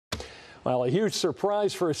Well, a huge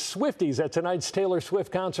surprise for Swifties at tonight's Taylor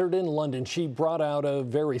Swift concert in London. She brought out a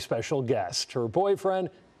very special guest, her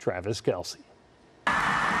boyfriend, Travis Kelce.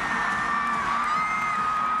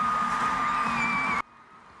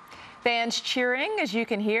 Fans cheering, as you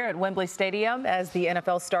can hear, at Wembley Stadium as the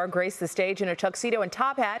NFL star graced the stage in a tuxedo and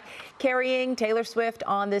top hat, carrying Taylor Swift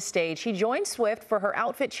on this stage. She joined Swift for her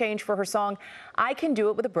outfit change for her song I Can Do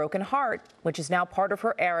It With a Broken Heart, which is now part of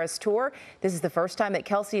her Eras tour. This is the first time that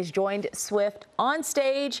Kelce has joined Swift on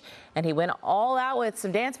stage, and he went all out with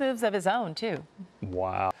some dance moves of his own, too.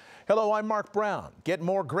 Wow. Hello, I'm Mark Brown. Get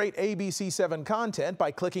more great ABC7 content by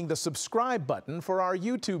clicking the subscribe button for our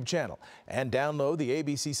YouTube channel and download the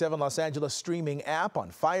ABC7 Los Angeles streaming app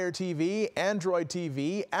on Fire TV, Android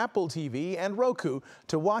TV, Apple TV, and Roku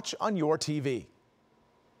to watch on your TV.